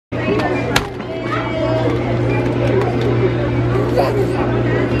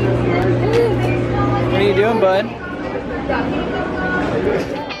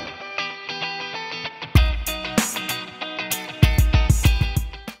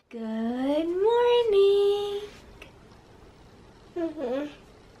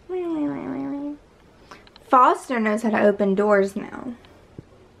Foster knows how to open doors now.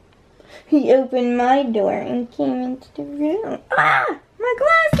 He opened my door and came into the room. Ah! My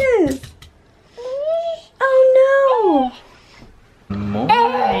glasses! Oh no!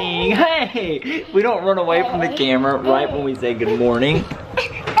 Morning! Hey! We don't run away from the camera right when we say good morning.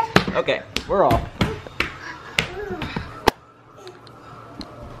 Okay, we're off.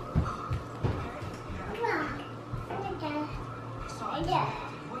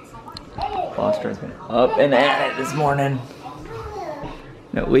 Foster's been up and at it this morning.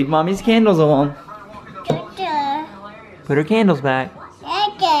 No, leave mommy's candles alone. Put her candles back.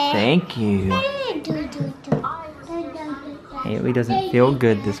 Thank you. Haley doesn't feel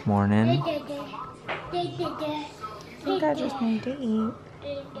good this morning. I think I just need to eat.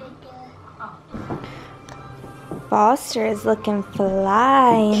 Foster is looking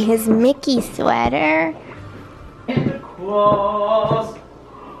fly in his Mickey sweater. Claus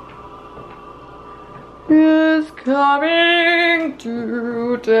is coming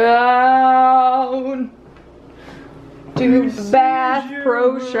to town to Bass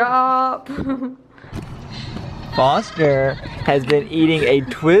Pro Shop. Foster has been eating a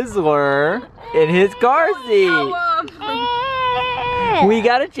Twizzler in his car seat. We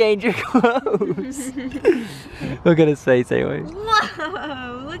gotta change your clothes. Look at his face, Haley.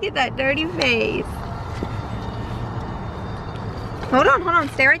 Whoa, look at that dirty face. Hold on,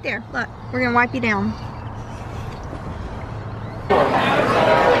 stay right there. Look, we're gonna wipe you down.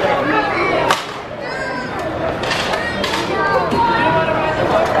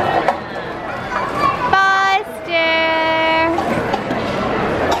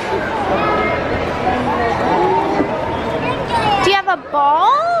 A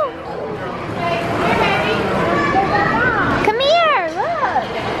ball? Come here, look.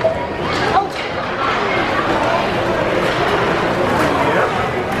 Oh.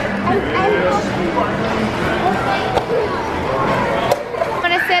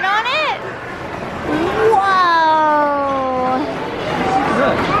 Want to sit on it? Whoa.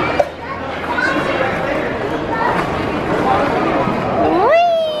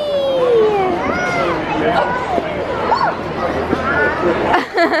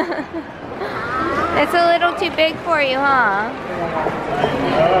 It's a little too big for you, huh?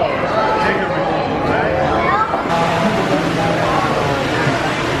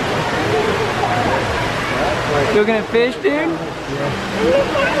 Looking at fish, dude?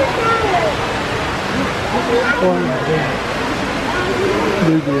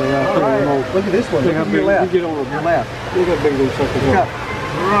 Look at this one. Look at your left. Get over your left. Look at big little suckers. Look up.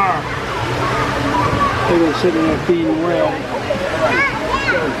 They were sitting there feeding well.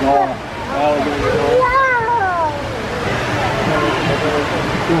 Look.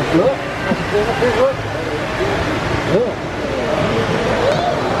 Look.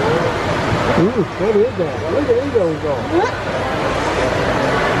 Ooh, what is that? Look at these go.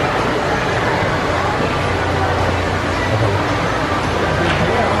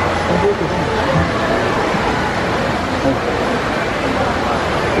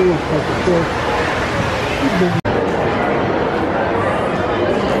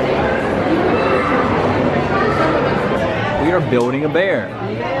 We are building a bear.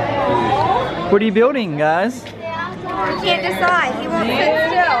 What are you building, guys? He can't decide. He won't sit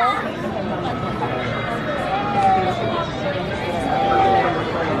still.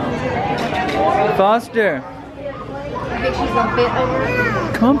 Foster. I think she's gonna fit over.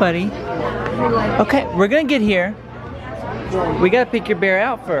 Come on, buddy. Okay, we're gonna get here. We gotta pick your bear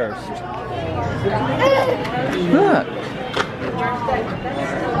out first. Look.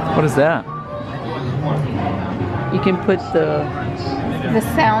 What is that? You can put the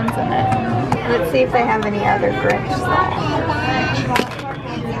sounds in it. Let's see if they have any other Grinch songs.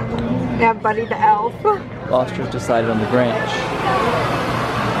 They have Buddy the Elf. Foster's decided on the Grinch.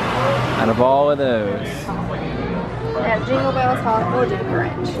 Out of all of those. Yeah, Jingle Bells, we'll do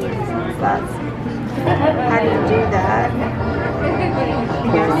Grinch. That's, how do you do that?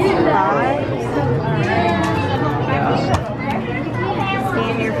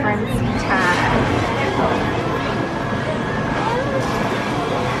 Scan your friend's time.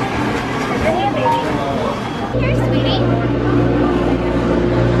 Here, sweetie.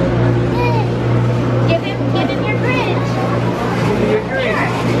 Give him your Grinch.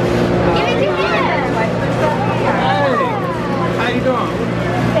 Give it to him. Hey, how you doing?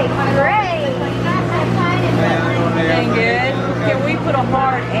 Great. Doing good. Can we put a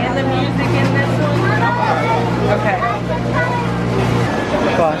heart and the music in this one? Okay.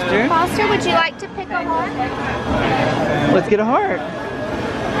 Foster. Foster, would you like to pick a heart? Let's get a heart.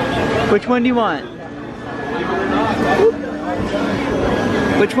 Which one do you want?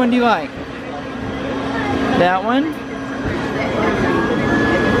 Which one do you like? That one.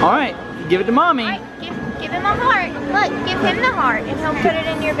 All right, give it to mommy. All right, give him a heart. Look, give him the heart, and he'll put it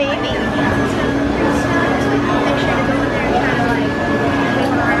in your baby. Make sure to go in there and try to like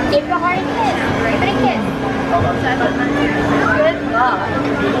give the heart a kiss. Give it a kiss. Good luck.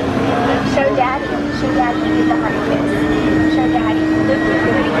 Show daddy. Show daddy. Give the heart a kiss. Show daddy. Look,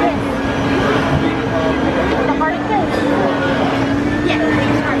 give it a kiss. Give the heart a kiss. Yeah,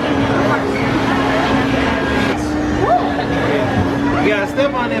 please heart. Give the heart. You gotta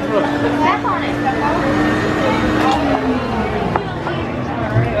step on it, bro. Step on it. Step on it.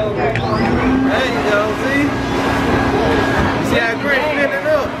 There you go, see? You see how Grinch fitting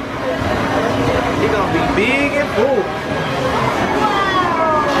up? He gonna be big and full.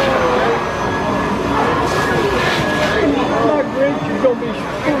 My Grinch is gonna be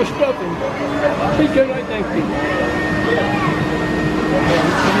full of stuffing. Because I think he.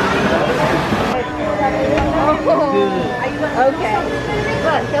 Okay.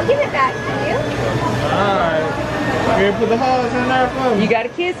 Look, he'll give it back to you. Alright. You ready to put the hearts in there for me? You gotta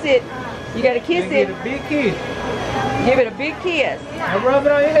kiss it. You gotta kiss Get it. a big kiss. Give it a big kiss. Now rub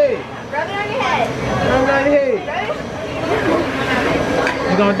it on your head. Rub it on your head. Rub it on your head.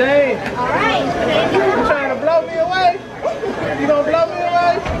 You gonna dance? Alright. You trying to blow me away? You gonna blow me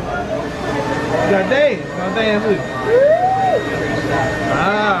away? You gonna dance? You gonna dance with me?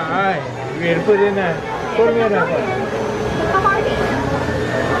 Alright. You ready to put it in there? Put it in there for me.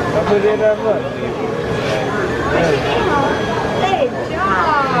 I'll put it in there for me. Good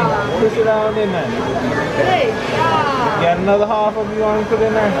job. Push it on in there. Good job. You got another half of you want to put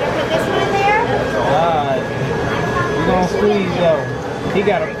in there? Put this one in there. Alright. We're gonna squeeze though. He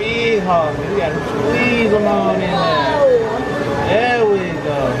got a big heart. We gotta squeeze them on in there. There we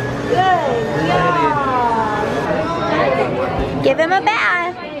go. Good job. Give him a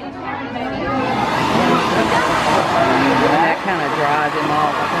bath. That kind of drives him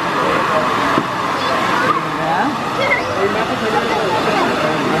off.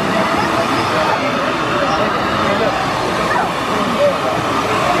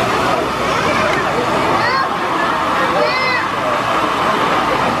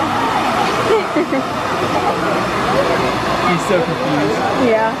 He's so confused.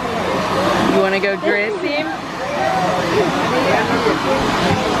 Yeah. You want to go dress him?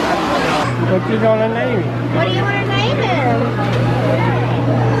 What you gonna name him? What do you want to name him?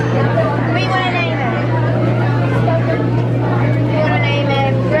 What do you want to name him? You want to name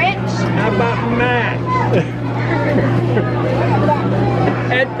him Grinch? How about Max?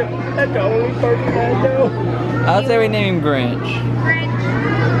 That's the only person I know. I'll say we name him Grinch. Grinch.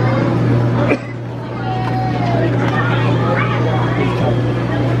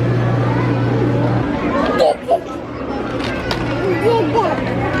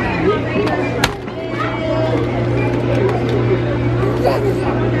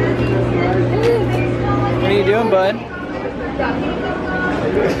 What are you doing, bud?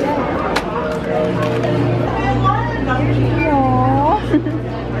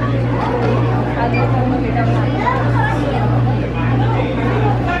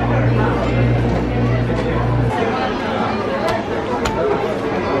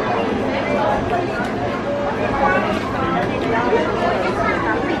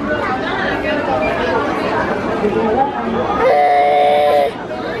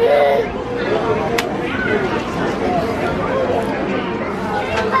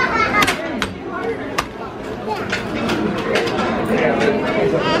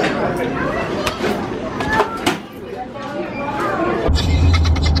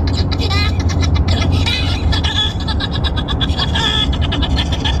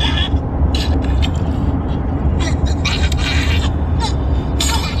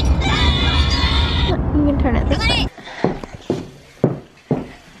 You can turn it this way.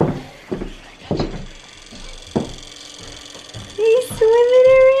 He's swimming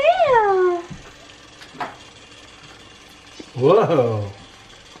around. Whoa.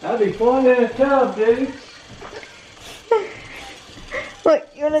 That'd be fun in a tub, dude. Look,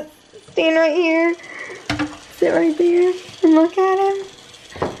 you want to stand right here? Sit right there and look at him.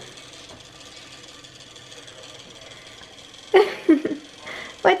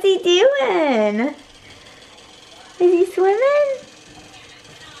 What's he doing? Is he swimming?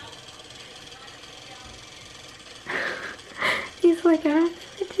 He's like, I don't know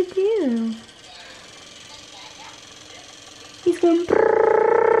what to do. He's going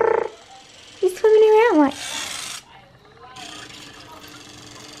brrrr. He's swimming around like.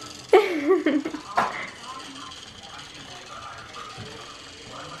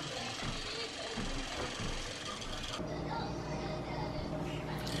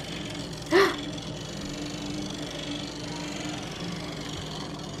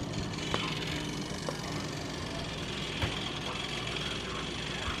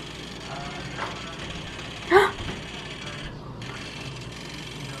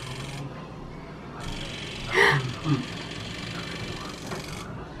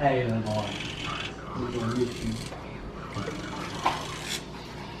 Hey, little boy. We're gonna miss you.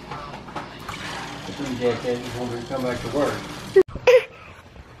 Soon Jack said he's gonna come back to work.